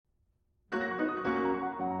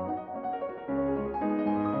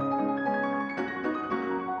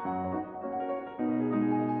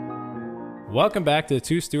Welcome back to the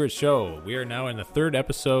Two Stewards Show. We are now in the third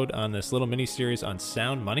episode on this little mini-series on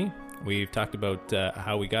sound money. We've talked about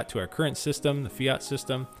how we got to our current system, the fiat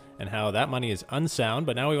system, and how that money is unsound.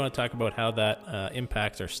 But now we want to talk about how that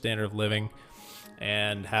impacts our standard of living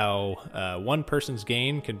and how one person's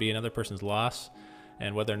gain can be another person's loss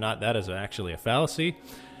and whether or not that is actually a fallacy.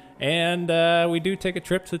 And we do take a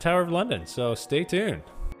trip to the Tower of London, so stay tuned.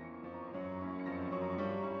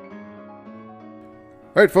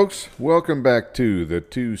 All right, folks, welcome back to the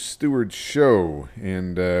Two Stewards Show,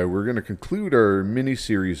 and we're going to conclude our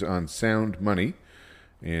mini-series on sound money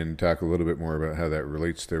and talk a little bit more about how that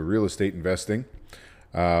relates to real estate investing.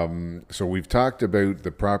 So we've talked about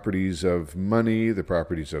the properties of money, the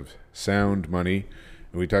properties of sound money,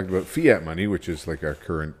 and we talked about fiat money, which is like our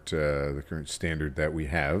the current standard that we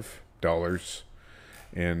have, dollars.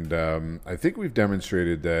 And I think we've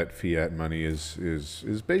demonstrated that fiat money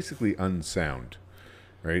is basically unsound.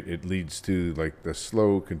 Right, it leads to like the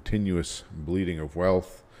slow, continuous bleeding of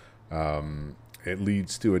wealth. It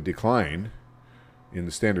leads to a decline in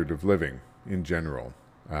the standard of living in general.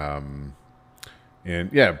 And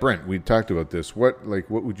yeah, Brent, we talked about this. What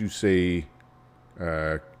would you say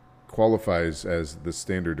qualifies as the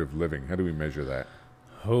standard of living? How do we measure that?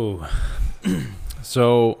 Oh,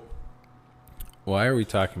 so why are we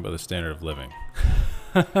talking about the standard of living?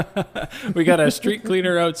 We got a street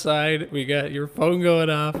cleaner outside. We got your phone going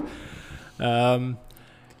off.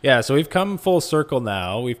 So we've come full circle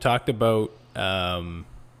now. We've talked about the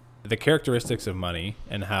characteristics of money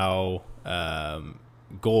and how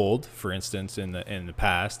gold, for instance, in the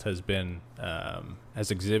past has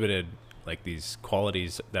exhibited like these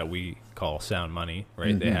qualities that we call sound money. Right?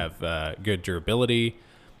 Mm-hmm. They have good durability,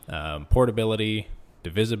 portability,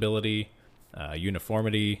 divisibility,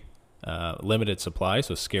 uniformity. Limited supply,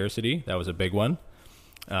 so scarcity, that was a big one.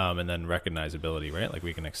 And then recognizability, right? Like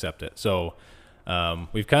we can accept it. So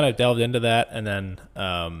we've kind of delved into that. And then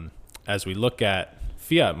as we look at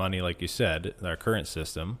fiat money, like you said, our current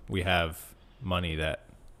system, we have money that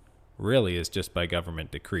really is just by government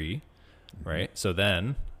decree, right? So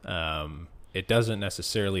then it doesn't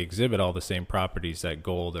necessarily exhibit all the same properties that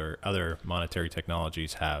gold or other monetary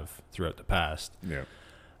technologies have throughout the past. Yeah.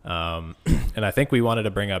 And I think we wanted to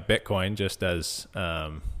bring up Bitcoin just as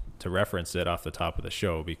to reference it off the top of the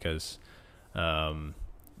show because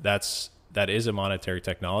that is a monetary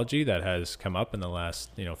technology that has come up in the last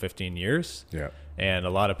 15 years. Yeah. And a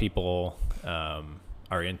lot of people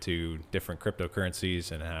are into different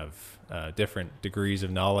cryptocurrencies and have different degrees of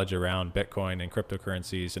knowledge around Bitcoin and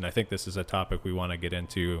cryptocurrencies. And I think this is a topic we want to get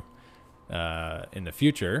into in the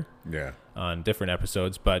future on different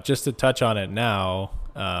episodes. But just to touch on it now,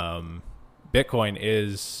 Bitcoin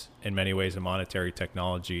is in many ways a monetary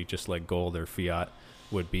technology, just like gold or fiat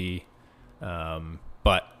would be,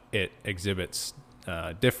 but it exhibits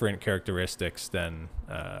different characteristics than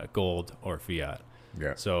gold or fiat.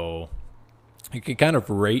 Yeah. So you can kind of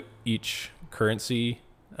rate each currency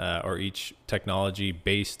or each technology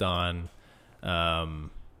based on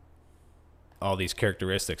all these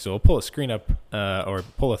characteristics. So we'll pull a screen up or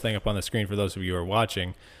pull a thing up on the screen for those of you who are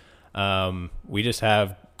watching. We just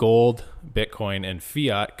have gold, Bitcoin, and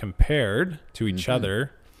fiat compared to each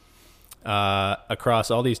other across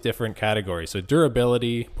all these different categories. So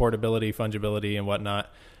durability, portability, fungibility, and whatnot.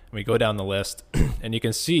 And we go down the list, and you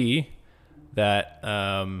can see that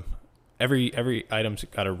every item's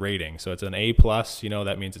got a rating. So it's an A+,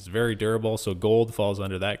 that means it's very durable. So gold falls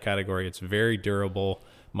under that category. It's very durable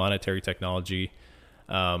monetary technology.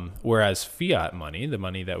 Whereas fiat money, the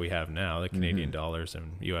money that we have now, the Canadian dollars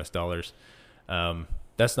and US dollars,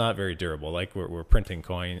 that's not very durable. Like we're printing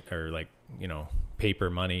coin or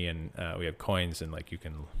paper money, and we have coins, and like you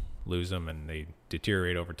can lose them and they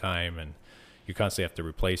deteriorate over time, and you constantly have to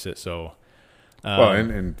replace it. So,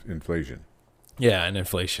 and inflation. Yeah, and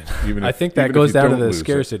inflation. I think that goes down to the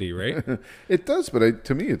scarcity, right? It does, but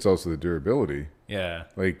to me, it's also the durability. Yeah.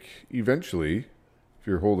 Like eventually, if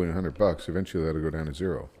you're holding $100, eventually that'll go down to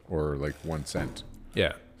zero or like 1 cent.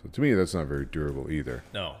 Yeah. So to me, that's not very durable either.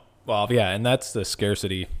 No. Well, yeah, and that's the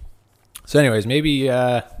scarcity. So anyways, maybe you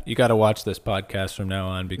got to watch this podcast from now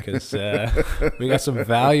on because we got some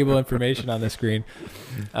valuable information on the screen.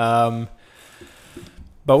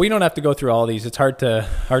 But we don't have to go through all these. It's hard to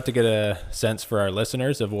get a sense for our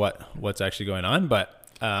listeners of what's actually going on. But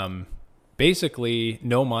basically,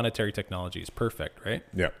 no monetary technology is perfect, right?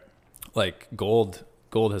 Yeah. Like gold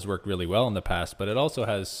has worked really well in the past, but it also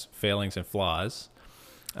has failings and flaws.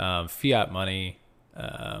 Fiat money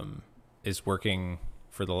is working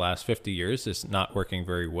for the last 50 years. It's not working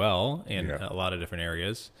very well in a lot of different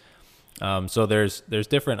areas. So there's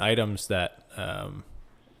different items that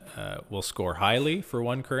will score highly for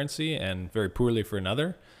one currency and very poorly for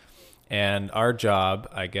another. And our job,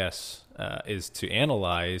 I guess, is to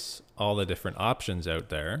analyze all the different options out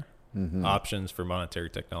there, options for monetary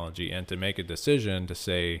technology, and to make a decision to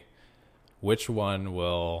say which one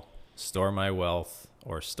will store my wealth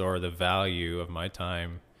or store the value of my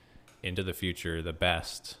time into the future the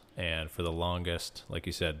best and for the longest, like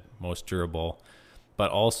you said, most durable, but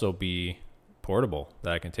also be portable,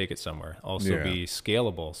 that I can take it somewhere. Also be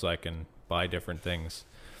scalable so I can buy different things.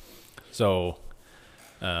 So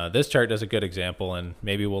this chart does a good example, and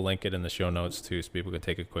maybe we'll link it in the show notes too so people can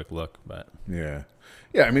take a quick look. But yeah.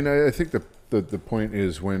 I mean, I think the point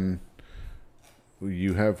is when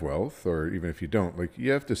you have wealth, or even if you don't, like,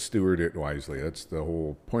 you have to steward it wisely. That's the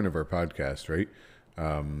whole point of our podcast, right?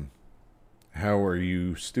 How are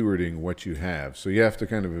you stewarding what you have? So you have to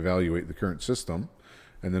kind of evaluate the current system,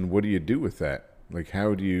 and then what do you do with that? Like,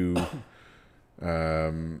 how do you,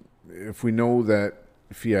 if we know that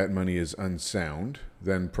fiat money is unsound,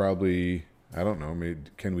 then probably, I don't know, maybe,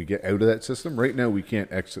 can we get out of that system? Right now, we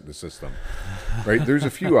can't exit the system, right? There's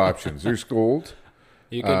a few options. There's gold.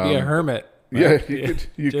 You could be a hermit. Right? Yeah,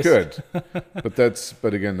 you could.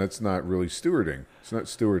 But again, that's not really stewarding. It's not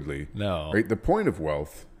stewardly. No. Right? The point of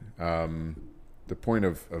wealth, the point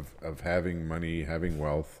of having money, having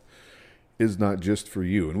wealth, is not just for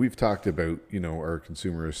you. And we've talked about, our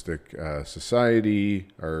consumeristic society,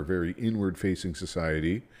 our very inward-facing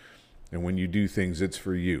society. And when you do things, it's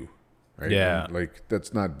for you, right? Yeah. And, like,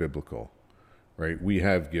 that's not biblical, right? We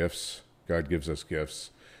have gifts. God gives us gifts,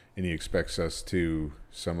 and he expects us to,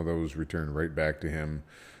 some of those return right back to him.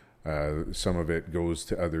 Some of it goes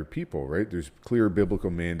to other people, right? There's clear biblical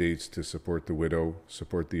mandates to support the widow,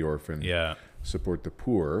 support the orphan, support the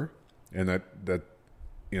poor. And that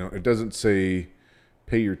it doesn't say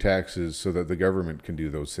pay your taxes so that the government can do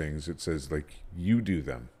those things. It says, like, you do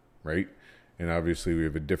them, right? And obviously we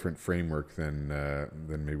have a different framework than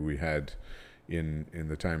maybe we had in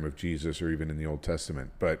the time of Jesus or even in the Old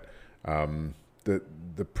Testament. But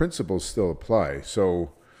the principles still apply.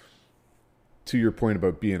 So to your point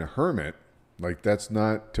about being a hermit, like, that's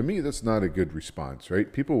not a good response,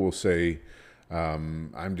 right? People will say,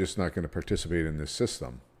 I'm just not going to participate in this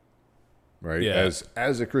system, right? Yeah.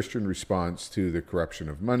 As a Christian response to the corruption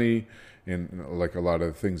of money and, like, a lot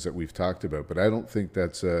of the things that we've talked about. But I don't think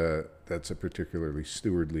that's a particularly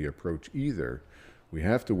stewardly approach either. We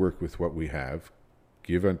have to work with what we have.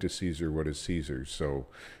 Give unto Caesar what is Caesar's. So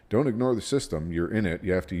don't ignore the system. You're in it.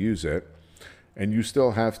 You have to use it. And you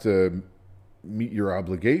still have to meet your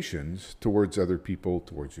obligations towards other people,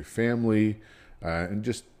 towards your family, and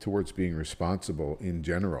just towards being responsible in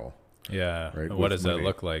general. Yeah. Right? What does that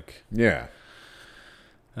look like? Yeah.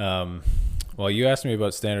 Well, you asked me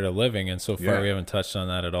about standard of living, and so far we haven't touched on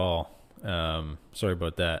that at all. Sorry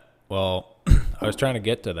about that. Well, I was trying to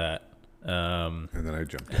get to that. And then I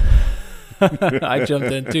jumped in. I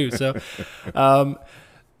jumped in too. So,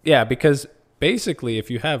 because basically if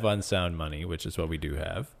you have unsound money, which is what we do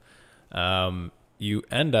have, you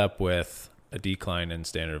end up with a decline in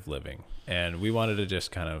standard of living. And we wanted to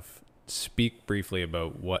just kind of speak briefly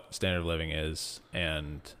about what standard of living is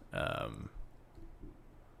and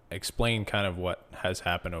explain kind of what has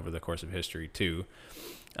happened over the course of history too,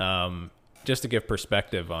 just to give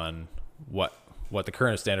perspective on what the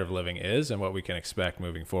current standard of living is and what we can expect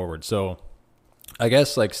moving forward. So I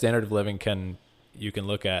guess, like, standard of living you can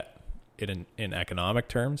look at it in economic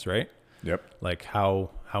terms, right? Yep. Like how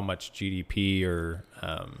much GDP or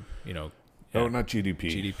Oh, not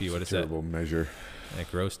GDP. GDP, what is that? Terrible measure.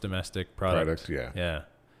 Like gross domestic product. Yeah. Yeah.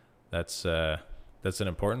 That's an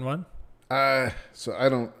important one. So I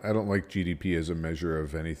don't like GDP as a measure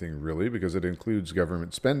of anything really, because it includes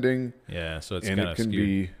government spending. Yeah, so it's and kind it of can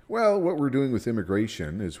skewed. what we're doing with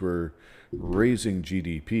immigration is we're raising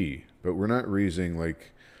GDP, but we're not raising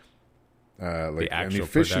like an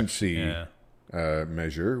efficiency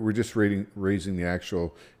measure. We're just raising the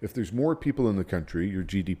actual. If there's more people in the country, your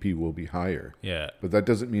GDP will be higher. Yeah, but that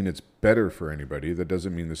doesn't mean it's better for anybody. That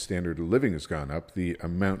doesn't mean the standard of living has gone up. The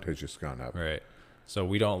amount has just gone up. right. So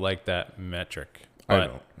we don't like that metric. I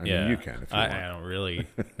don't. I mean, you can if you want. I don't really.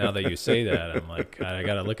 Now that you say that, I'm like, I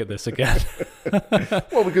got to look at this again.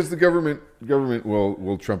 Well, because the government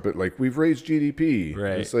will trump it like, we've raised GDP.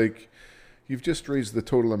 Right. It's like, you've just raised the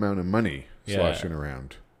total amount of money sloshing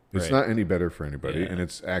around. It's not any better for anybody, and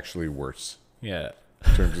it's actually worse. Yeah.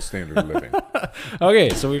 In terms of standard of living. Okay,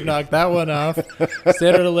 so we've knocked that one off.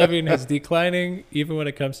 Standard of living is declining, even when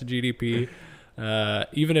it comes to GDP.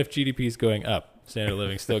 Even if GDP is going up, standard of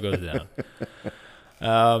living still goes down.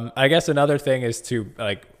 I guess another thing is to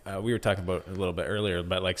like we were talking about a little bit earlier,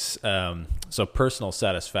 but like so personal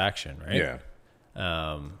satisfaction, right? Yeah.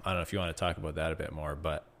 I don't know if you want to talk about that a bit more,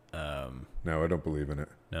 but No, I don't believe in it.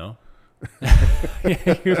 no.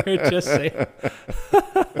 You were just saying.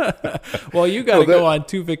 Well, you got to go on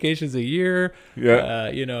 2 vacations a year. Yeah.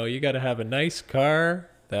 You got to have a nice car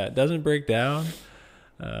that doesn't break down.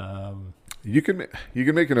 You can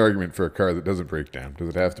make an argument for a car that doesn't break down. Does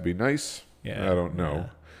it have to be nice? Yeah. I don't know.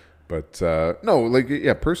 But no, like,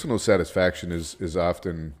 yeah, personal satisfaction is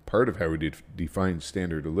often part of how we define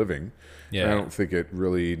standard of living. Yeah. And I don't think it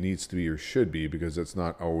really needs to be or should be, because it's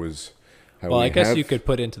not always how Well, we I guess have. you could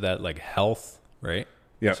put into that like health, right?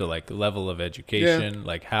 Yeah. So like level of education,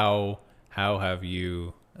 like how have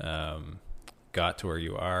you got to where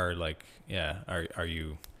you are? Like, yeah, are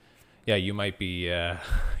you? Yeah, you might be.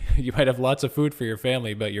 You might have lots of food for your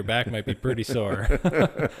family, but your back might be pretty sore,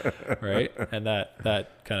 right? And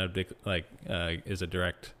that kind of is a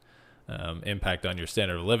direct impact on your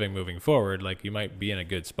standard of living moving forward. Like you might be in a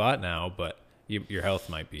good spot now, but your health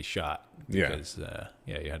might be shot because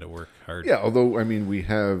you had to work hard. Yeah, although I mean we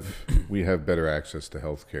have better access to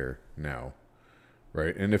healthcare now,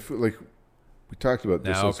 right? And if like we talked about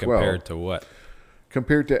this Now as well, compared to what?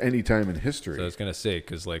 Compared to any time in history. So I was gonna say,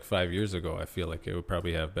 because like 5 years ago, I feel like it would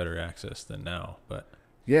probably have better access than now. But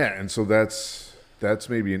yeah, and so that's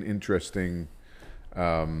maybe an interesting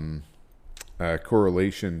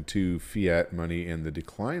correlation to fiat money and the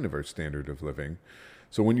decline of our standard of living.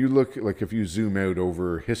 So when you look, like if you zoom out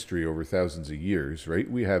over history, over thousands of years, right,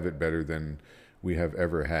 we have it better than we have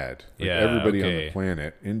ever had. Like everybody on the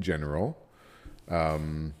planet in general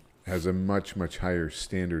has a much, much higher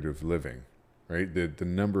standard of living, right? The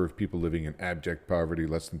number of people living in abject poverty,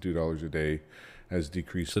 less than $2 a day, has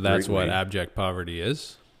decreased. So that's greatly. what abject poverty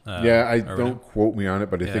is? Don't quote me on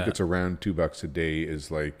it, but I think it's around $2 a day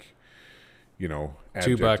is like,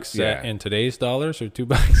 abject, $2 in today's dollars, or $2?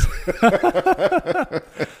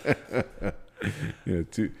 Yeah,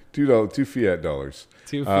 two fiat dollars.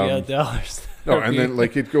 $2 fiat dollars. No, and then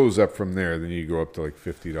like it goes up from there. Then you go up to like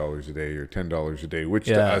 $50 a day or $10 a day, which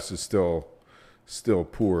to us is still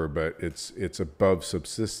poor, but it's above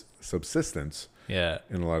subsistence. Yeah,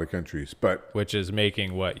 in a lot of countries, but which is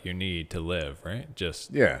making what you need to live, right?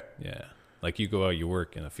 Just yeah. Like you go out, you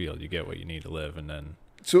work in the field, you get what you need to live, and then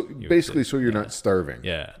so basically, you're not starving.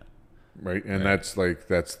 Yeah, right, and that's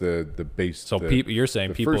the base. So people, you're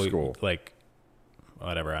saying people goal. Like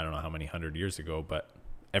whatever, I don't know how many 100 years ago, but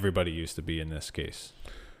everybody used to be in this case.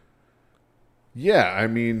 Yeah, I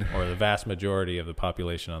mean, or the vast majority of the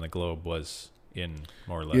population on the globe was in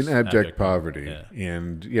more or less in abject poverty. Yeah.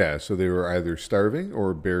 And so they were either starving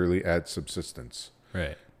or barely at subsistence.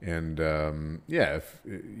 Right. And if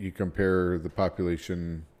you compare the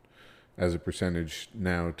population as a percentage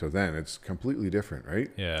now to then, it's completely different, right?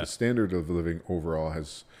 Yeah. The standard of living overall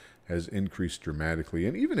has increased dramatically.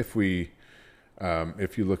 And even if we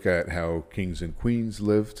if you look at how kings and queens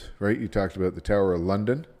lived, right? You talked about the Tower of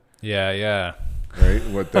London. Yeah. Right,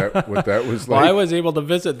 what that was like. Well, I was able to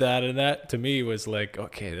visit that, and that to me was like,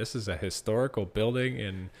 okay, this is a historical building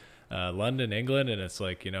in London, England, and it's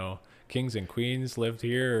like, kings and queens lived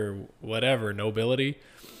here or whatever, nobility.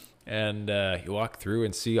 And you walk through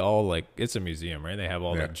and see all, like, it's a museum, right? They have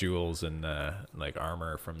all the jewels and like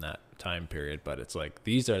armor from that time period, but it's like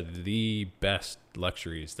these are the best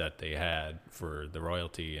luxuries that they had for the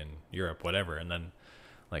royalty in Europe, whatever. And then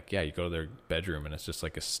like, you go to their bedroom and it's just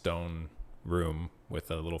like a stone room with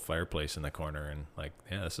a little fireplace in the corner, and like,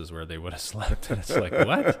 this is where they would have slept. And it's like,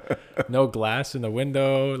 what? No glass in the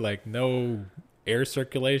window, like no air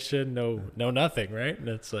circulation, no nothing, right? And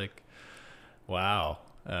it's like, wow.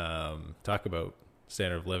 Talk about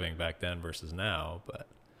standard of living back then versus now. But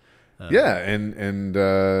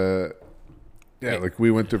like we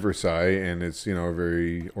went to Versailles, and it's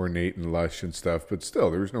very ornate and lush and stuff, but still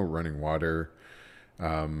there was no running water.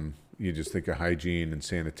 You just think of hygiene and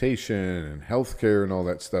sanitation and healthcare and all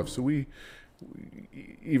that stuff. So we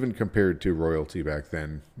even compared to royalty back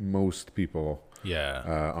then, most people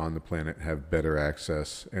on the planet have better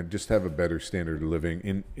access and just have a better standard of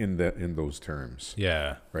living in those terms.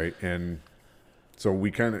 Yeah. Right. And so we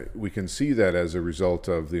can see that as a result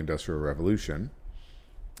of the Industrial Revolution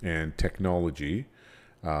and technology.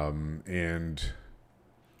 And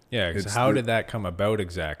how did that come about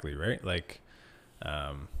exactly? Right. Like,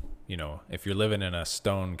 if you're living in a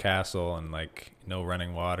stone castle and like no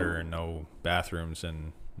running water and no bathrooms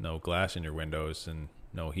and no glass in your windows and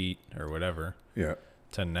no heat or whatever,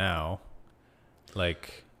 to now,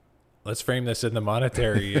 like, let's frame this in the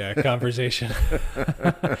monetary conversation.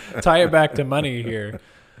 Tie it back to money here.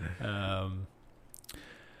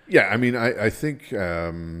 Yeah, I mean, I think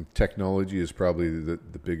technology is probably the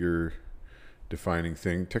bigger defining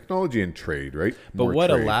thing. Technology and trade, right? But More what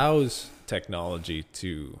trade. allows technology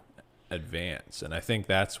to advance? And I think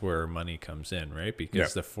that's where money comes in, right?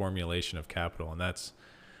 Because the formulation of capital, and that's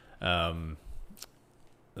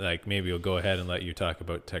like maybe we'll go ahead and let you talk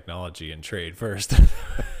about technology and trade first.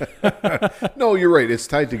 No, you're right. It's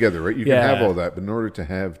tied together, right? You can have Yeah. all that, but in order to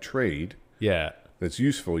have trade Yeah. that's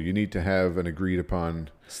useful, you need to have an agreed upon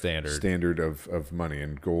Standard. of money,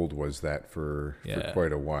 and gold was that for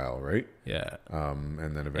quite a while, right? Yeah. And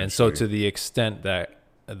then eventually, And so to the extent that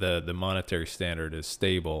the monetary standard is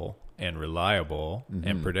stable and reliable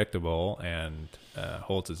and predictable and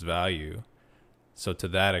holds its value, so to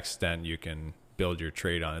that extent you can build your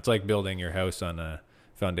trade on. It's like building your house on a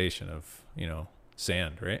foundation of,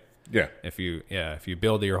 sand, right? yeah, If you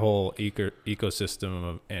build your whole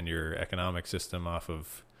ecosystem and your economic system off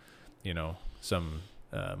of, some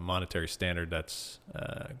monetary standard that's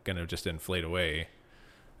going to just inflate away,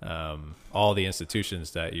 all the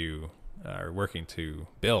institutions that you are working to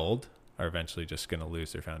build are eventually just going to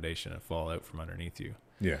lose their foundation and fall out from underneath you.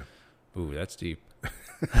 yeah. Ooh, that's deep.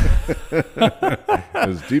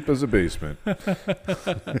 As deep as a basement.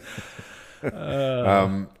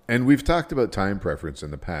 And we've talked about time preference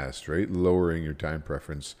in the past, right? Lowering your time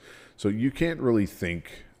preference. So you can't really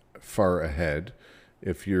think far ahead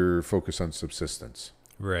if you're focused on subsistence,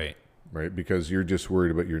 Right. right? Because you're just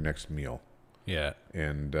worried about your next meal. Yeah.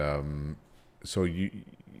 And so you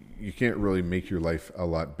can't really make your life a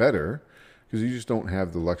lot better because you just don't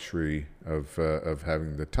have the luxury of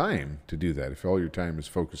having the time to do that. If all your time is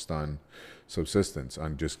focused on subsistence,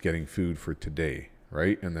 on just getting food for today,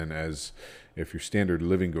 right? And then if your standard of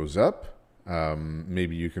living goes up,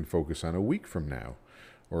 maybe you can focus on a week from now,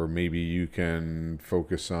 or maybe you can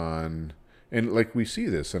focus on, and like we see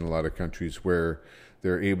this in a lot of countries where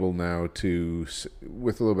they're able now to,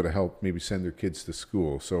 with a little bit of help, maybe send their kids to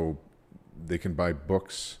school so they can buy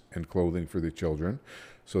books and clothing for their children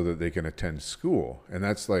so that they can attend school. And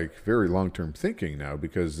that's like very long-term thinking now,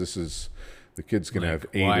 because this is, the kid's going to have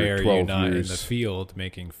 8 why or 12 years. are you not in the field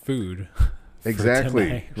making food? Exactly,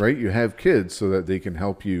 tonight? right? You have kids so that they can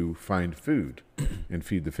help you find food and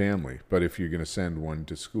feed the family. But if you're going to send one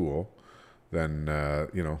to school, then,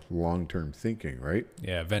 long-term thinking, right?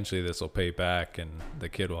 Yeah, eventually this will pay back, and the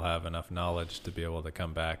kid will have enough knowledge to be able to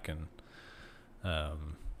come back and,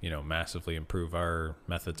 massively improve our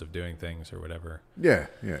methods of doing things or whatever. Yeah,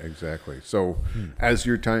 exactly. So as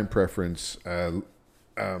your time preference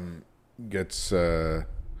gets, I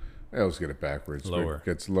always get it backwards. Lower.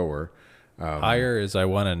 Gets lower. Higher is I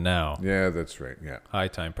want it now. Yeah, that's right. Yeah. High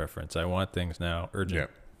time preference. I want things now. Urgent.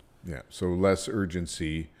 Yeah. So less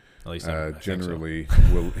urgency. At least I Generally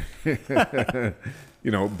will,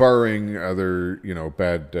 barring other,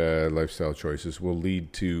 bad lifestyle choices, will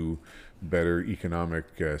lead to better economic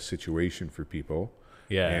situation for people.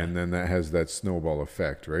 Yeah. And then that has that snowball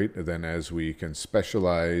effect, right? And then as we can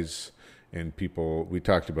specialize, and people, we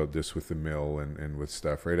talked about this with the mill and with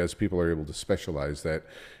stuff, right? As people are able to specialize, that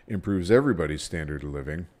improves everybody's standard of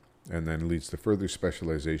living, and then leads to further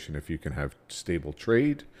specialization if you can have stable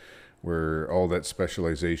trade, where all that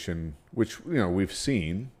specialization, which, we've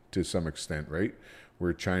seen to some extent, right?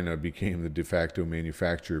 Where China became the de facto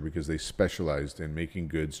manufacturer because they specialized in making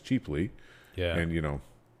goods cheaply. Yeah. And,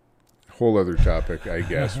 whole other topic, I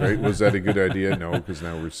guess, right? Was that a good idea? No, because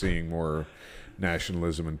now we're seeing more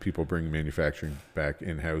nationalism and people bring manufacturing back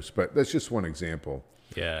in-house. But that's just one example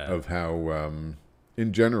of how,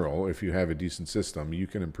 in general, if you have a decent system, you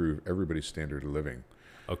can improve everybody's standard of living.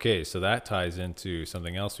 Okay, so that ties into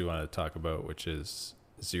something else we wanted to talk about, which is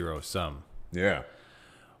zero sum. Yeah.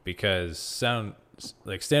 Because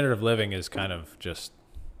standard of living is kind of just,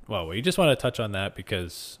 we just want to touch on that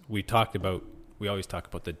because we always talk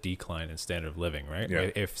about the decline in standard of living, right?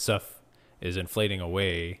 Yeah. If stuff is inflating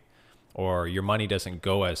away or your money doesn't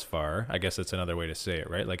go as far, I guess that's another way to say it,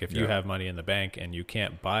 right? Like if you have money in the bank and you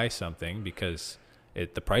can't buy something because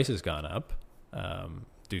the price has gone up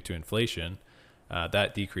due to inflation,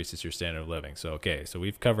 that decreases your standard of living. So, okay, so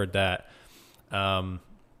we've covered that.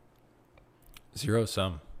 Zero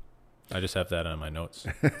sum. I just have that on my notes.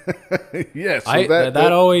 Yes.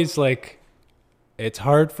 That always, it's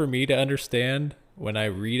hard for me to understand when I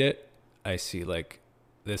read it. I see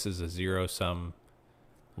this is a zero sum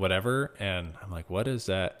whatever, and I'm like, what does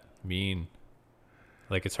that mean?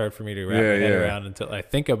 It's hard for me to wrap my head around until I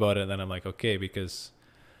think about it, and then I'm like, okay, because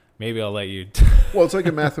maybe I'll let you. Well, it's like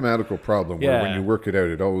a mathematicable problem where when you work it out,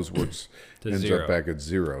 it always ends zero. up back at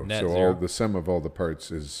zero. Net so zero. the sum of all the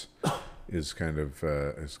parts is kind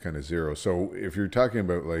of zero. So if you're talking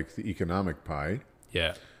about the economic pie,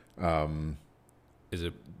 Yeah. Is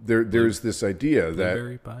it There's this idea that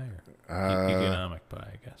blueberry pie or economic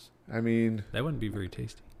pie? I guess. I mean, That wouldn't be very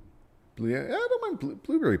tasty. I don't mind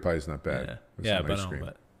blueberry pie is not bad. Yeah, With yeah, some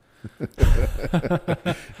but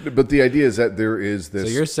But the idea is that there is this. So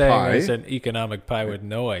you're saying pie. there's an economic pie with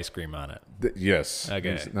no ice cream on it? Yes.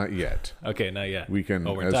 Okay. Not yet. Okay, not yet. We can.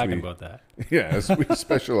 Oh, we're talking about that. Yeah, as we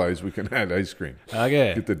specialize, we can add ice cream.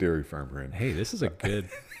 Okay. Get the dairy farmer in. Hey, this is a good.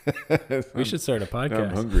 We should start a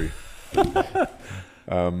podcast. I'm hungry.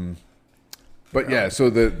 But yeah, so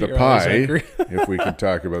the You're pie, always if we can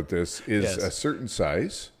talk about this, is Yes. a certain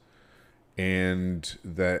size. And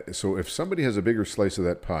that, so if somebody has a bigger slice of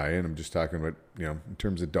that pie, and I'm just talking about, in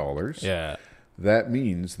terms of dollars, Yeah. that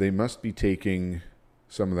means they must be taking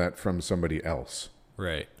some of that from somebody else,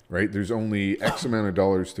 Right. right? There's only X amount of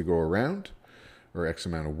dollars to go around, or X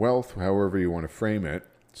amount of wealth, however you want to frame it,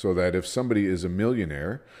 so that if somebody is a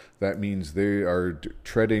millionaire, that means they are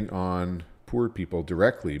treading on poor people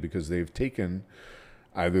directly because they've taken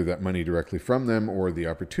either that money directly from them or the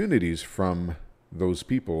opportunities from those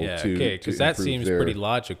people. Yeah. to Okay. Because to that improve seems their, pretty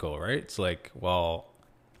logical, right? It's like, well,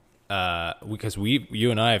 because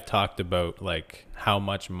you and I have talked about like how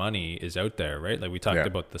much money is out there, right? Like we talked Yeah.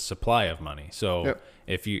 about the supply of money. So Yep.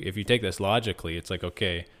 if you take this logically, it's like,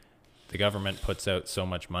 okay, the government puts out so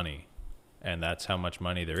much money, and that's how much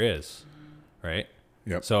money there is, right?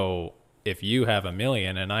 Yep. So if you have 1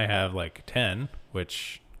 million and I have like 10,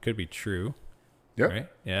 which could be true, Yep. right?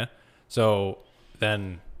 Yeah. So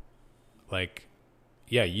then, like,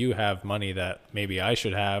 yeah, you have money that maybe I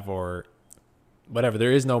should have or whatever.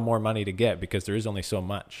 There is no more money to get because there is only so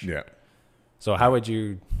much. Yeah. So how would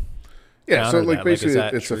you? Yeah. So counter like that? basically, is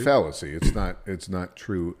that it's a true? fallacy. It's not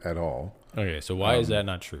true at all. Okay. So why is that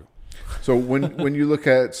not true? So when you look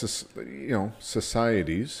at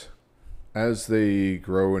societies as they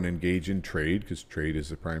grow and engage in trade, because trade is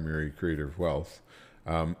the primary creator of wealth,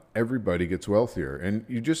 everybody gets wealthier. And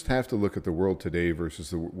you just have to look at the world today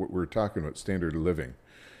versus what we're talking about, standard of living,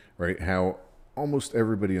 right? How almost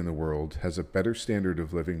everybody in the world has a better standard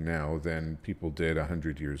of living now than people did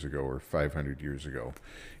 100 years ago or 500 years ago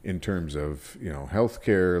in terms of,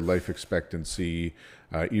 healthcare, life expectancy,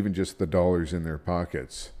 even just the dollars in their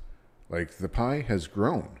pockets. Like the pie has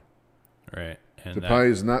grown. Right. And The pie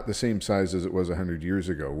is not the same size as it was 100 years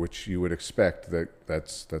ago, which you would expect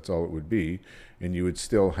that's all it would be. And you would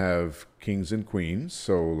still have kings and queens,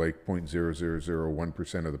 so like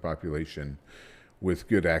 0.0001% of the population with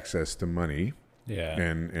good access to money Yeah.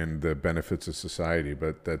 and the benefits of society.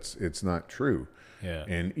 But it's not true. Yeah.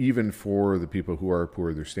 And even for the people who are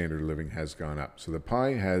poor, their standard of living has gone up. So the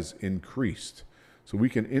pie has increased. So we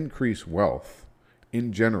can increase wealth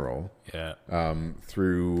in general Yeah.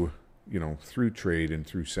 through trade and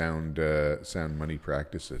through sound money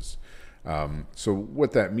practices. So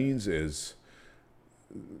what that means is,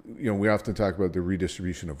 we often talk about the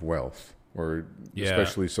redistribution of wealth, or Yeah.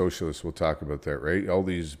 especially socialists will talk about that, right? All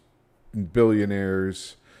these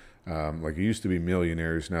billionaires, like it used to be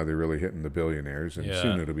millionaires, now they're really hitting the billionaires, and Yeah.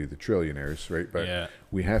 soon it'll be the trillionaires, right? But Yeah.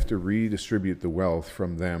 we have to redistribute the wealth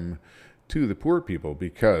from them to the poor people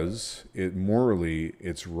because morally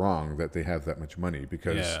it's wrong that they have that much money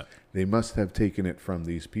because Yeah. they must have taken it from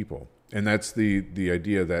these people. And that's the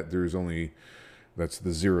idea that that's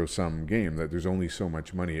the zero-sum game, that there's only so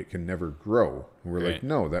much money, it can never grow. And we're like, Right.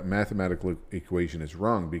 no, that mathematical equation is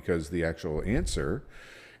wrong because the actual answer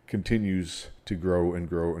continues to grow and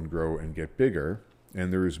grow and grow and get bigger,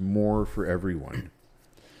 and there is more for everyone.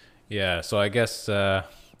 Yeah. So I guess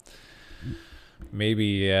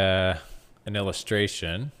maybe an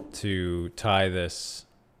illustration to tie this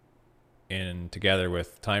in together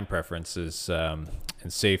with time preferences. In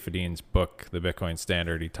Saifedean's book, The Bitcoin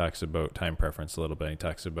Standard, he talks about time preference a little bit. He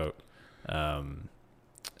talks about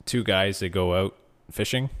two guys, they go out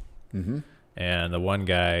fishing, Mm-hmm. and the one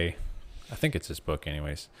guy, I think it's his book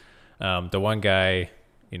anyways, the one guy,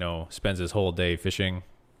 spends his whole day fishing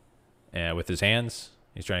with his hands.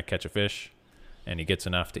 He's trying to catch a fish, and he gets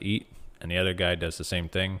enough to eat, and the other guy does the same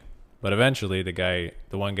thing. But eventually the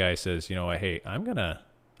one guy says, hey, I'm gonna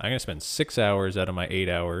spend 6 hours out of my 8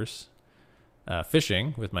 hours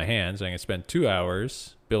fishing with my hands. I'm going to spend 2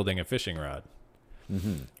 hours building a fishing rod,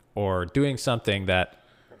 Mm-hmm. or doing something that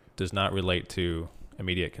does not relate to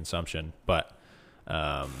immediate consumption, but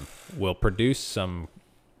will produce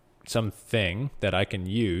something that I can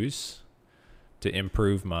use to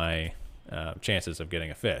improve my chances of getting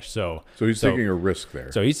a fish. So he's taking a risk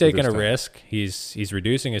there. So he's with taking his a time. risk. He's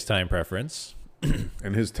reducing his time preference.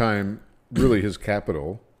 And his time, really his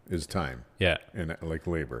capital is time Yeah. and like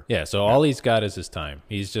labor. Yeah, so all he's got is his time.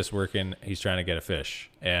 He's just working. He's trying to get a fish,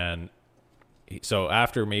 and So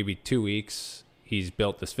after maybe 2 weeks, he's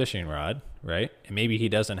built this fishing rod, right? And maybe he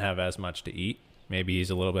doesn't have as much to eat. Maybe he's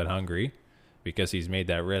a little bit hungry because he's made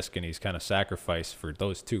that risk and he's kind of sacrificed for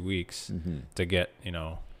those 2 weeks to get,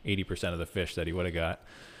 80% of the fish that he would have got.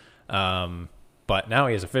 But now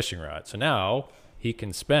he has a fishing rod. So now he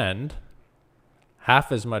can spend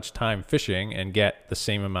half as much time fishing and get the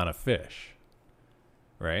same amount of fish,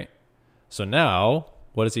 right? So now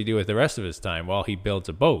what does he do with the rest of his time? Well, he builds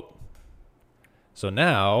a boat. So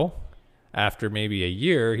now, after maybe a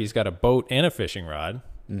year, he's got a boat and a fishing rod,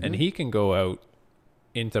 and he can go out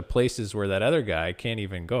into places where that other guy can't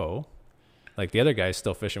even go. Like, the other guy's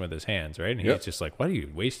still fishing with his hands, right? And he's just like, "What are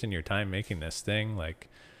you wasting your time making this thing? Like,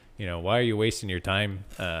 why are you wasting your time?"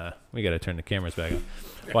 We got to turn the cameras back on.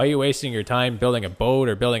 Why are you wasting your time building a boat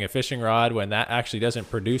or building a fishing rod when that actually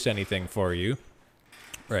doesn't produce anything for you,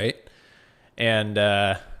 right? And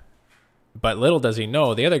but little does he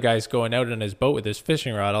know, the other guy's going out in his boat with his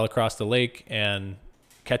fishing rod all across the lake and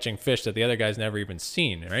catching fish that the other guy's never even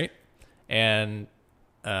seen, right? And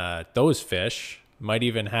those fish might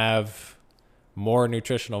even have more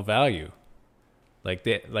nutritional value.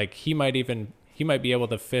 Like he might be able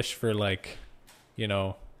to fish for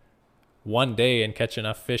 1 day and catch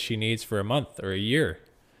enough fish he needs for a month or a year.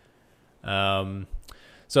 So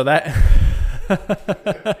that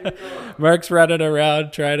Mark's running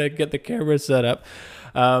around trying to get the camera set up.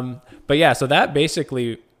 But yeah, so that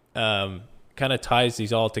basically kind of ties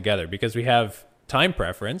these all together, because we have time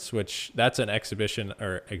preference, which that's an exhibition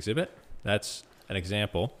or exhibit. That's an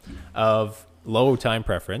example of low time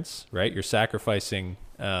preference, right? You're sacrificing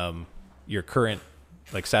your current,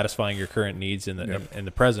 satisfying your current needs in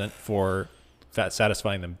the present for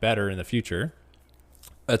satisfying them better in the future.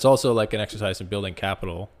 It's also like an exercise in building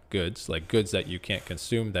capital goods, like goods that you can't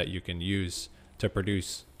consume that you can use to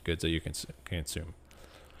produce goods that you can consume.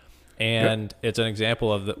 And it's an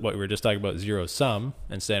example of what we were just talking about, zero sum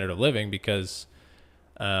and standard of living, because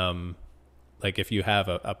if you have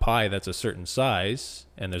a pie that's a certain size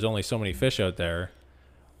and there's only so many fish out there,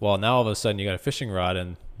 well, now all of a sudden you got a fishing rod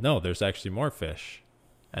and no, there's actually more fish.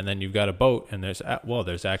 And then you've got a boat and there's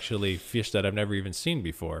actually fish that I've never even seen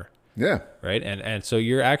before. Yeah. Right. And so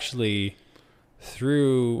you're actually,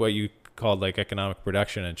 through what you called economic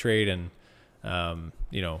production and trade and,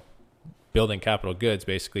 building capital goods,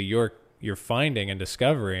 basically you're finding and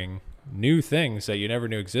discovering new things that you never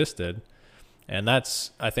knew existed. And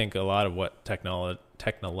that's, I think, a lot of what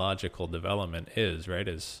technological development is, right?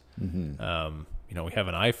 Is, we have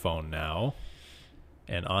an iPhone now,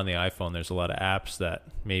 and on the iPhone, there's a lot of apps that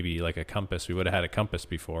maybe like a compass. We would have had a compass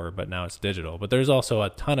before, but now it's digital. But there's also a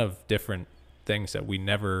ton of different things that we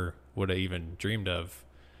never would have even dreamed of,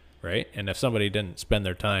 right? And if somebody didn't spend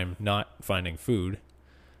their time not finding food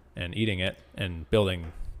and eating it and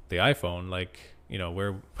building the iPhone,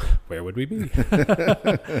 where would we be?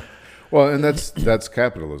 Well, and that's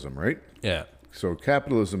capitalism, right? Yeah. So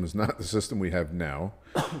capitalism is not the system we have now,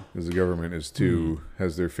 because the government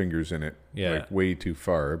has their fingers in it, way too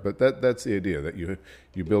far. But that's the idea, that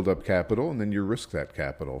you build up capital and then you risk that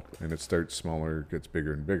capital, and it starts smaller, gets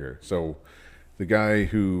bigger and bigger. So the guy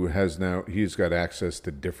who he's got access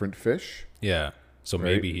to different fish. Yeah. So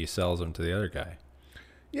maybe he sells them to the other guy.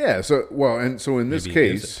 Yeah. So in this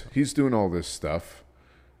case, he's doing all this stuff,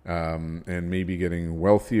 and maybe getting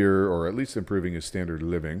wealthier, or at least improving his standard of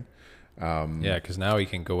living. Because now he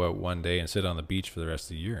can go out one day and sit on the beach for the rest of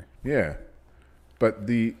the year. Yeah. But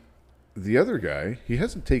the other guy, he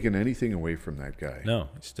hasn't taken anything away from that guy. No,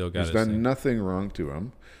 he's still got He's done nothing wrong to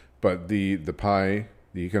him. But the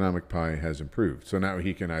economic pie has improved. So now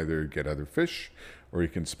he can either get other fish, or he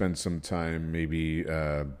can spend some time maybe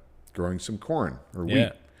growing some corn or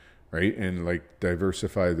wheat. Right? And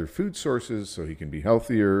diversify their food sources so he can be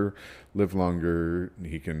healthier, live longer,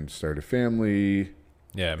 he can start a family.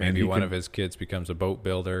 Yeah, maybe one of his kids becomes a boat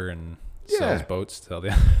builder and sells boats to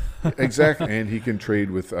the Exactly. And he can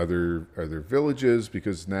trade with other villages,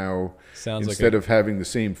 because now instead of having the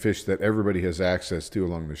same fish that everybody has access to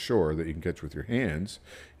along the shore that you can catch with your hands,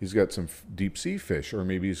 he's got some deep sea fish, or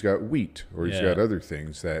maybe he's got wheat, or he's got other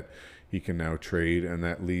things that he can now trade, and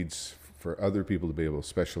that leads for other people to be able to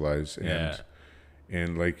specialize.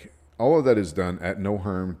 And all of that is done at no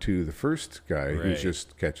harm to the first guy who's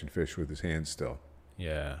just catching fish with his hands still.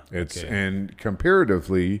 Yeah. And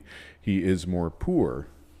comparatively, he is more poor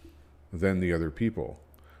than the other people.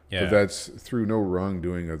 Yeah. But that's through no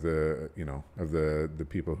wrongdoing of the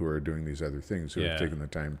people who are doing these other things, who have taken the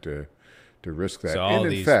time to risk that. So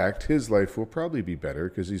and in fact, his life will probably be better,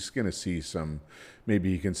 because he's going to see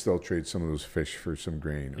maybe he can still trade some of those fish for some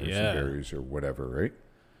grain or some berries or whatever, right?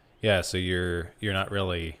 Yeah. So you're not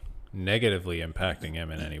really negatively impacting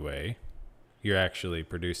him in any way. You're actually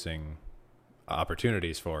producing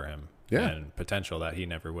opportunities for him and potential that he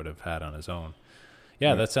never would have had on his own.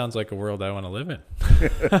 Yeah, that sounds like a world I want to live in.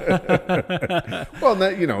 Well,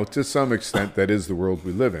 that, to some extent, that is the world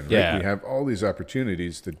we live in. Right? Yeah. We have all these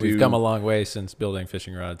opportunities to do. We've come a long way since building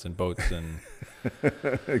fishing rods and boats and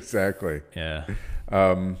Exactly. yeah.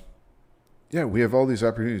 We have all these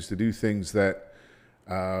opportunities to do things that,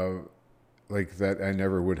 that I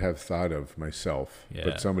never would have thought of myself. Yeah.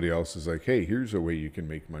 But somebody else is like, hey, here's a way you can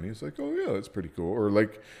make money. It's like, oh, yeah, that's pretty cool. Or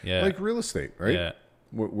like real estate, right? Yeah.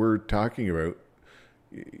 What we're talking about,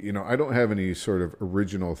 I don't have any sort of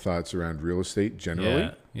original thoughts around real estate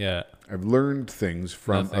generally. Yeah. I've learned things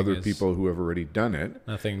from other people who have already done it.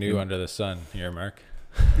 Nothing new under the sun here, Mark.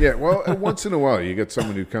 Yeah, well, once in a while you get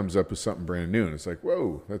someone who comes up with something brand new and it's like,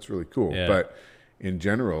 whoa, that's really cool. Yeah. But in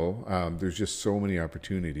general, there's just so many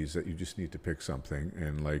opportunities that you just need to pick something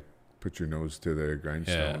and put your nose to the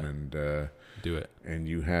grindstone and do it. And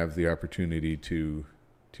you have the opportunity to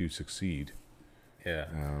succeed. Yeah.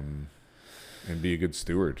 And be a good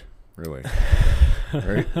steward, really.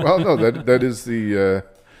 Right? Well, no, that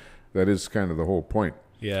is kind of the whole point.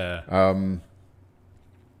 Yeah.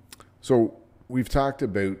 So we've talked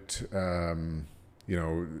about our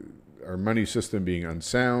money system being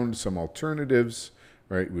unsound, some alternatives,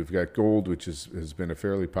 right? We've got gold, which has been a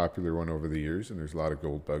fairly popular one over the years, and there's a lot of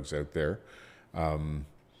gold bugs out there. And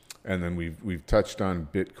then we've touched on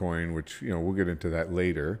Bitcoin, which we'll get into that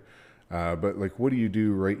later. But what do you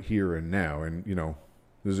do right here and now? And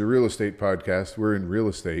this is a real estate podcast. We're in real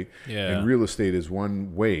estate, and real estate is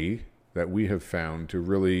one way that we have found to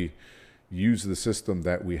really use the system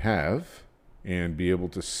that we have and be able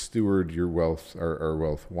to steward your wealth, our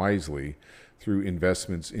wealth wisely through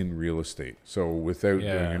investments in real estate. So without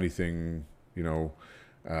doing anything,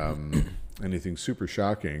 anything super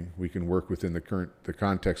shocking, we can work within the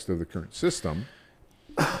context of the current system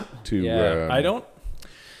to.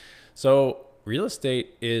 So real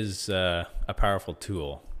estate is a powerful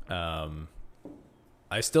tool.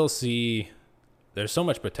 I still see there's so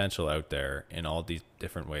much potential out there in all these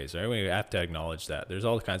different ways, right? We have to acknowledge that there's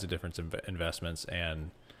all kinds of different investments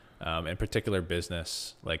and in particular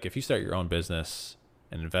business. Like if you start your own business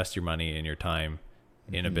and invest your money and your time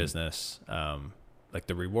in a business,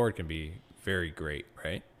 the reward can be very great,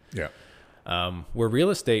 right? Yeah. Where real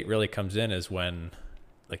estate really comes in is when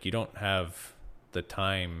you don't have the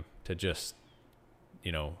time to just,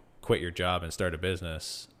 quit your job and start a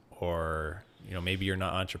business, or, maybe you're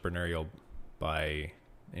not entrepreneurial by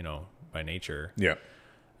nature. Yeah.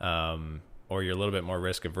 Or you're a little bit more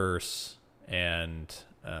risk averse, and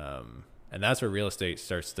that's where real estate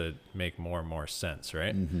starts to make more and more sense,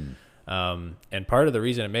 right? Mm-hmm. And part of the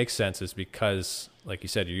reason it makes sense is because, like you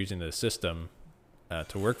said, you're using the system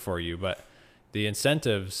to work for you, but the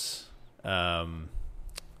incentives, what am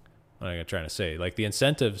I trying to say? The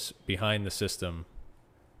incentives behind the system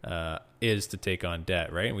is to take on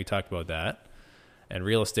debt, right? And we talked about that. And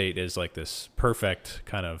real estate is this perfect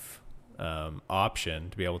kind of option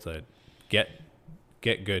to be able to get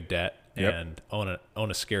good debt and own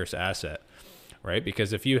a scarce asset, right?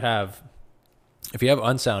 Because if you have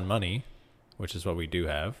unsound money, which is what we do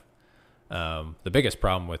have, the biggest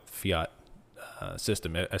problem with fiat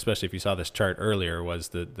system, especially if you saw this chart earlier, was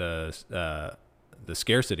the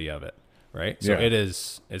scarcity of it, right? So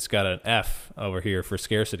it's got an F over here for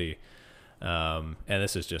scarcity, and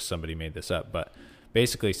this is just somebody made this up, but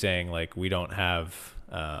basically saying we don't have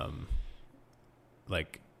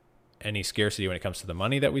any scarcity when it comes to the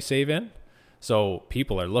money that we save in. So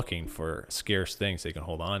people are looking for scarce things they can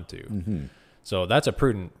hold on to. Mm-hmm. So that's a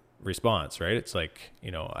prudent response, right? It's I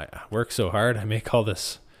work so hard, I make all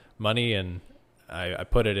this money, and I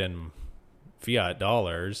put it in fiat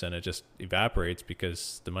dollars, and it just evaporates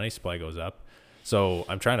because the money supply goes up. So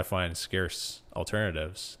I'm trying to find scarce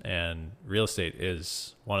alternatives, and real estate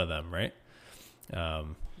is one of them, right?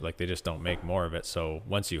 They just don't make more of it. So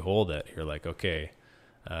once you hold it, you're okay,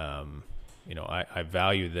 I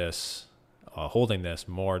value this, holding this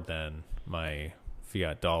more than my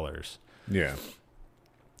fiat dollars. Yeah.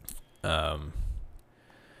 I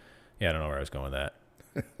don't know where I was going with that.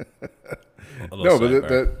 No,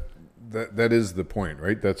 but that is the point,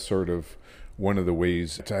 right? That's sort of one of the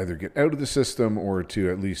ways to either get out of the system or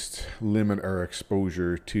to at least limit our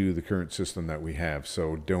exposure to the current system that we have.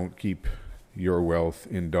 So don't keep your wealth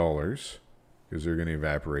in dollars because they're going to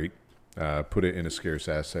evaporate. Put it in a scarce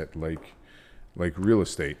asset like real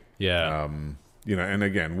estate. Yeah. And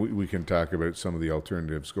again, we can talk about some of the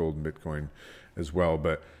alternatives, gold and Bitcoin as well.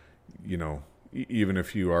 But, even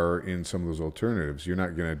if you are in some of those alternatives, you're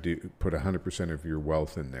not going to put 100% of your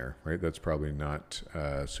wealth in there, right? That's probably not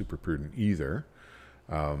super prudent either.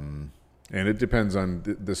 And it depends on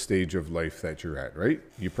the stage of life that you're at, right?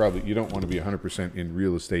 You don't want to be 100% in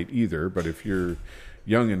real estate either, but if you're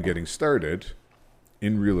young and getting started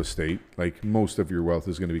in real estate, like most of your wealth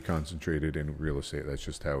is going to be concentrated in real estate. That's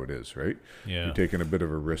just how it is, right? Yeah. You're taking a bit of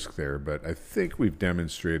a risk there, but I think we've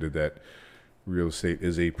demonstrated that real estate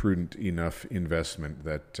is a prudent enough investment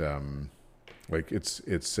that, like it's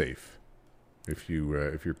safe if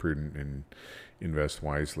you're prudent and invest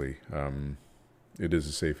wisely. It is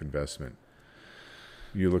a safe investment.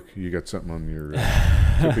 You got something on your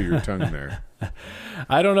tip of your tongue there.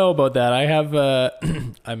 I don't know about that. I have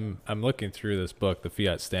I'm looking through this book, the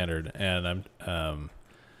Fiat Standard, and I don't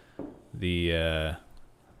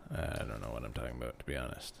know what I'm talking about, to be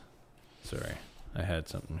honest. Sorry. I had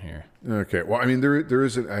something here. Okay. Well, I mean, there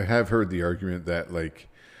is I have heard the argument that like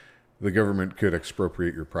the government could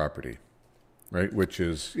expropriate your property, right? Which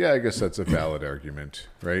is, I guess that's a valid argument,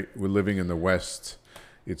 right? We're living in the West.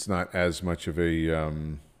 It's not as much of a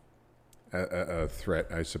threat,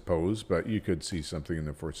 I suppose, but you could see something in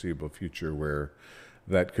the foreseeable future where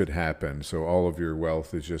that could happen. So all of your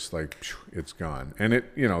wealth is just like, it's gone. And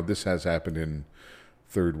this has happened in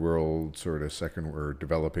third world, sort of second or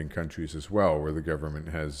developing countries as well, where the government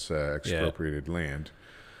has expropriated land.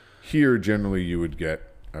 Here, generally, you would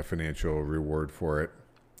get a financial reward for it.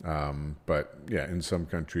 But in some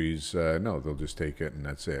countries, no, they'll just take it and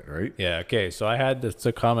that's it, right? Yeah. Okay. So I had this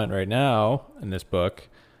a comment right now in this book.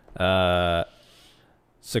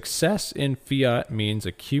 Success in fiat means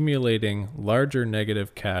accumulating larger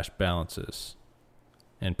negative cash balances,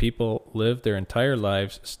 and people live their entire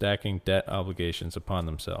lives stacking debt obligations upon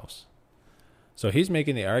themselves. So he's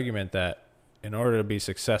making the argument that in order to be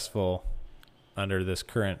successful under this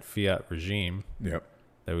current fiat regime that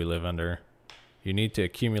we live under, you need to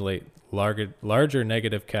accumulate larger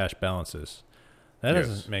negative cash balances. That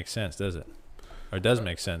doesn't make sense, does it? Or it does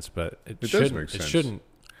make sense, but it shouldn't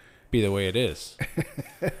be the way it is.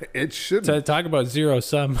 It shouldn't. So talk about zero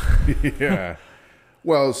sum. Yeah.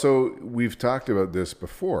 Well, so we've talked about this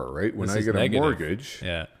before, right? When I get a mortgage,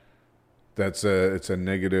 it's a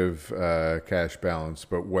negative cash balance,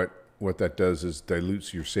 but what that does is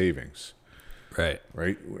dilutes your savings. Right.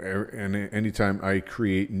 And anytime I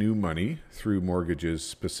create new money through mortgages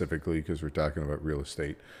specifically, because we're talking about real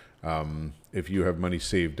estate, if you have money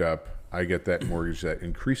saved up, I get that mortgage that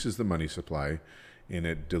increases the money supply and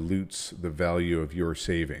it dilutes the value of your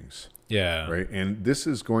savings. Yeah. Right. And this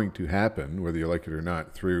is going to happen, whether you like it or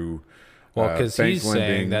not, through because he's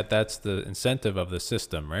saying that that's the incentive of the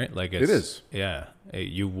system, right? Like it is. Yeah.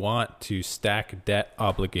 You want to stack debt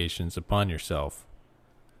obligations upon yourself.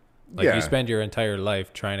 Like you spend your entire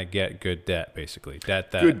life trying to get good debt, basically. Good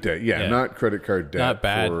debt, not credit card debt, not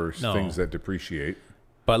bad, for things that depreciate.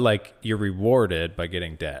 But like you're rewarded by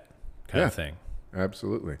getting debt, kind of thing.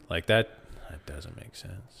 Absolutely. Like that doesn't make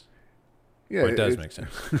sense. Yeah, it does make sense.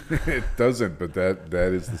 It doesn't, but that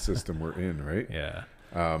is the system we're in, right? Yeah.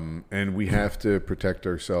 And we have to protect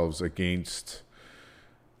ourselves against,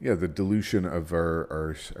 the dilution of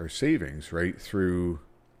our savings, right? Through,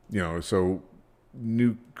 so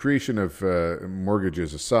new creation of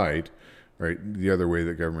mortgages aside, right? The other way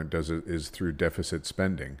that government does it is through deficit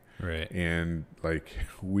spending. Right. And like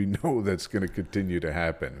we know that's going to continue to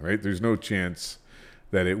happen, right? There's no chance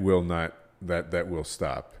that it will not, that will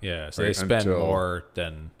stop. Yeah. So they spend more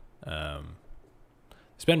than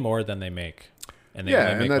they make. And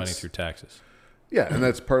they make money through taxes. Yeah, and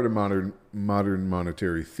that's part of modern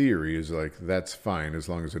monetary theory is like that's fine as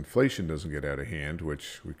long as inflation doesn't get out of hand,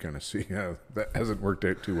 which we kind of see how that hasn't worked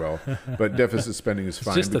out too well. But deficit spending is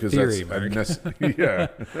fine because theory, that's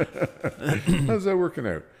how's that working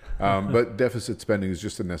out? But deficit spending is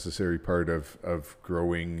just a necessary part of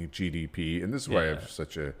growing GDP, and this is why I have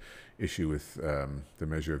such a issue with the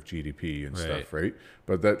measure of GDP and stuff, right?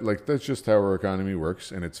 But that's just how our economy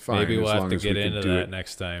works, and it's fine. Maybe we'll as have long to as get we into can do that it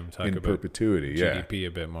next time. Talk in about perpetuity, GDP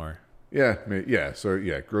a bit more.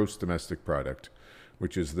 So gross domestic product,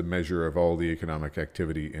 which is the measure of all the economic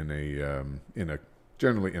activity in a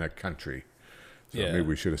generally in a country. So maybe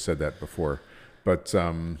we should have said that before, but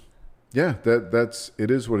that's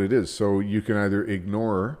it is what it is. So you can either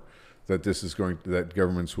ignore that that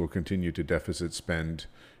governments will continue to deficit spend,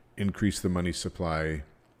 increase the money supply,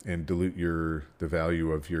 and dilute the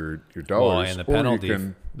value of your dollars. Well,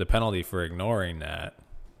 and the penalty for ignoring that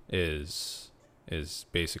is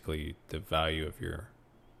basically the value of your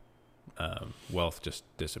wealth just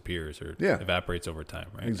disappears or evaporates over time,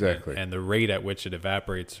 right? Exactly. And the rate at which it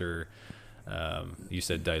evaporates or you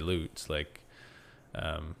said dilutes, like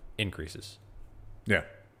increases. Yeah.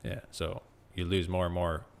 Yeah. So you lose more and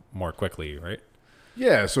more quickly, right?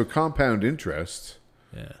 Yeah. So compound interest.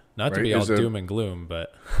 Yeah. Not to Right, be all is a- doom and gloom,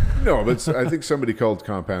 but No, but I think somebody called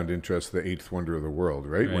compound interest the eighth wonder of the world,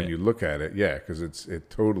 right? When Right. you look at it, yeah, because it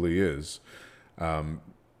totally is.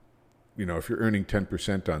 If you're earning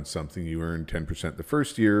 10% on something, you earn 10% the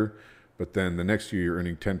first year, but then the next year you're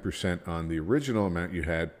earning 10% on the original amount you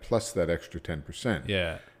had plus that extra 10%.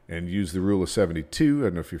 yeah. And use the rule of 72. I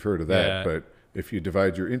don't know if you've heard of that, Yeah. but if you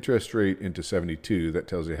divide your interest rate into 72, that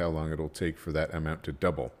tells you how long it'll take for that amount to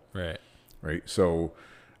double, Right. right? So,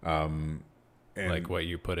 and Like what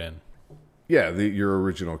you put in. yeah, your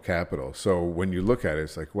original capital. So when you look at it,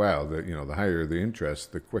 it's like, wow, the higher the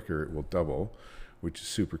interest, the quicker it will double, which is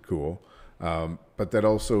super cool. But that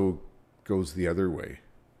also goes the other way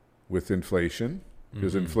with inflation,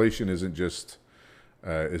 because inflation isn't just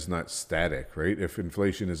is not static, right? If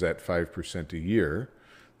inflation is at 5% a year,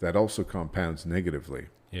 that also compounds negatively.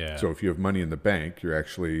 Yeah. So if you have money in the bank, you're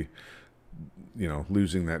actually,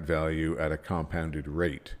 losing that value at a compounded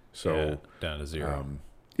rate. So Yeah, down to zero.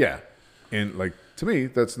 yeah. And like, to me,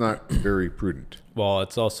 that's not very prudent. Well,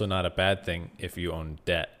 it's also not a bad thing if you own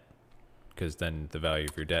debt, because then the value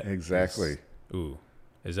of your debt. Exactly.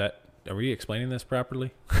 Are we explaining this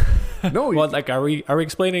properly? No, Well, like, are we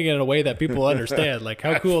explaining it in a way that people understand? Like,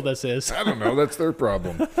 how cool this is? I don't know. That's their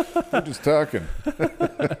problem. We're just talking.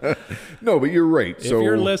 No, but you're right. If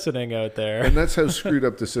you're listening out there, and that's how screwed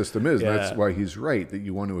up the system is. Yeah. That's why he's right that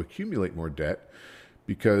you want to accumulate more debt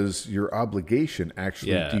because your obligation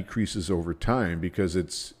actually Yeah. decreases over time because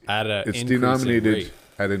it's at an increasing denominated rate.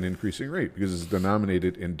 at an increasing rate because it's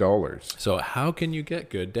denominated in dollars. So how can you get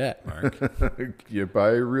good debt, Mark? You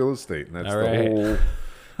buy real estate, and that's All the right. whole.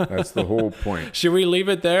 That's the whole point. Should we leave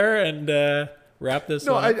it there and wrap this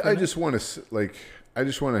No, up? I just want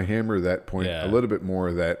to hammer that point Yeah. a little bit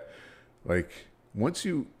more. That I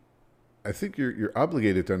think you're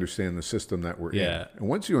obligated to understand the system that we're Yeah. in, and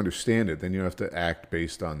once you understand it, then you have to act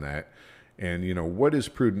based on that. And what is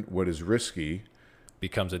prudent, what is risky.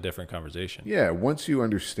 becomes a different conversation. Yeah, once you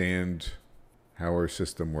understand how our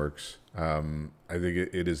system works, I think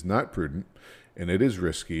it is not prudent, and it is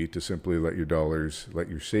risky to simply let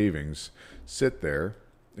your savings sit there.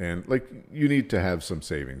 And you need to have some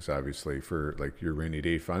savings, obviously, for your rainy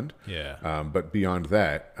day fund. Yeah. But beyond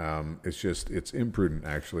that, it's imprudent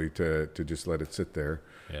actually to just let it sit there.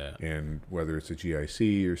 Yeah. And whether it's a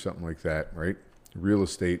GIC or something like that, right? Real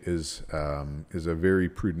estate is a very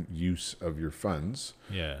prudent use of your funds.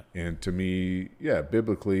 Yeah. And to me, yeah,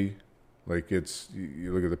 biblically,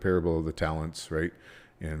 you look at the parable of the talents, right?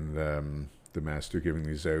 And the master giving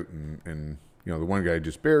these out, and the one guy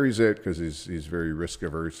just buries it because he's very risk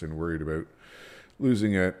averse and worried about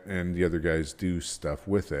losing it, and the other guys do stuff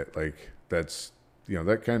with it. That's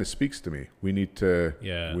that kind of speaks to me. We need to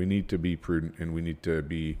be prudent, and we need to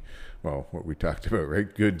be what we talked about,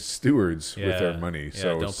 right? Good stewards with our money. Yeah, So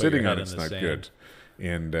don't put sitting your on head it's in the not sand. good.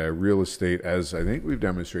 And real estate, as I think we've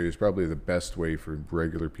demonstrated, is probably the best way for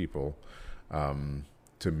regular people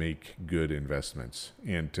to make good investments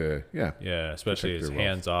and to Especially protect it's their wealth.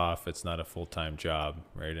 hands off. It's not a full-time job,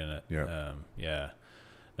 right? In it. Yeah.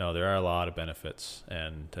 No, there are a lot of benefits,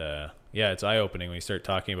 and it's eye-opening when you start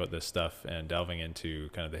talking about this stuff and delving into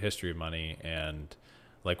kind of the history of money, and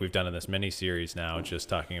like we've done in this mini series now, just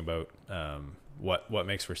talking about what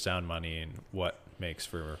makes for sound money and what makes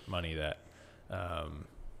for money that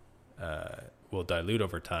will dilute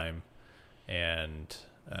over time, and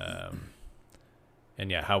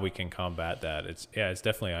how we can combat that. It's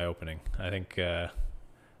definitely eye-opening. I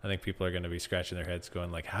think people are going to be scratching their heads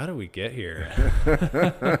going like, how do we get here?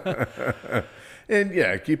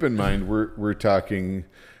 And keep in mind we're talking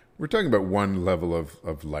about one level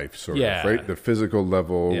of life, sort of, right? The physical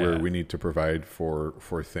level where we need to provide for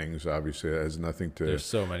things. Obviously, that has nothing to There's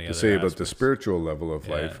so many to other say about the aspects. spiritual level of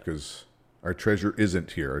life, because our treasure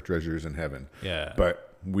isn't here. Our treasure is in heaven. Yeah.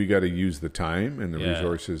 But we got to use the time and the Yeah.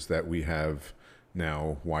 resources that we have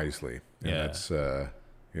now wisely. And Yeah. that's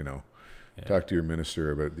talk to your minister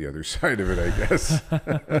about the other side of it, I guess.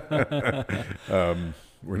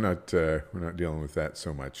 We're not dealing with that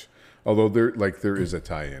so much. Although there is a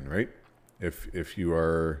tie-in, right? If you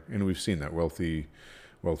are, and we've seen that wealthy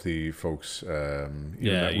folks,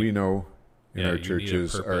 that we know in our you need a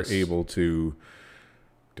churches are purpose. able to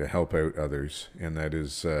help out others, and that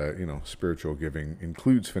is spiritual giving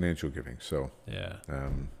includes financial giving. So Yeah.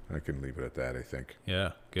 I can leave it at that, I think.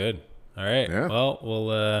 Yeah. Good. All right. Yeah.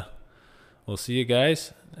 Well, we'll see you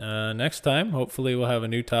guys next time. Hopefully we'll have a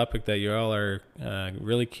new topic that you all are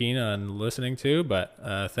really keen on listening to. But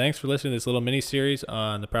thanks for listening to this little mini series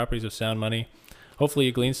on the properties of sound money. hopefully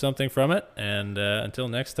you gleaned something from it. And until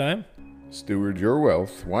next time, steward your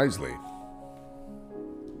wealth wisely.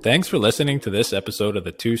 Thanks for listening to this episode of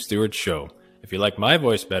the Two Stewards Show. If you like my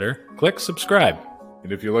voice better, click subscribe.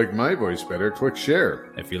 And if you like my voice better, click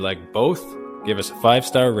share. If you like both, give us a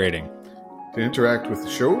 5-star rating. To interact with the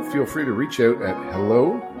show, feel free to reach out at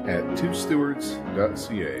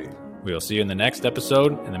hello@twostewards.ca. We'll see you in the next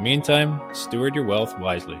episode. In the meantime, steward your wealth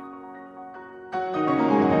wisely.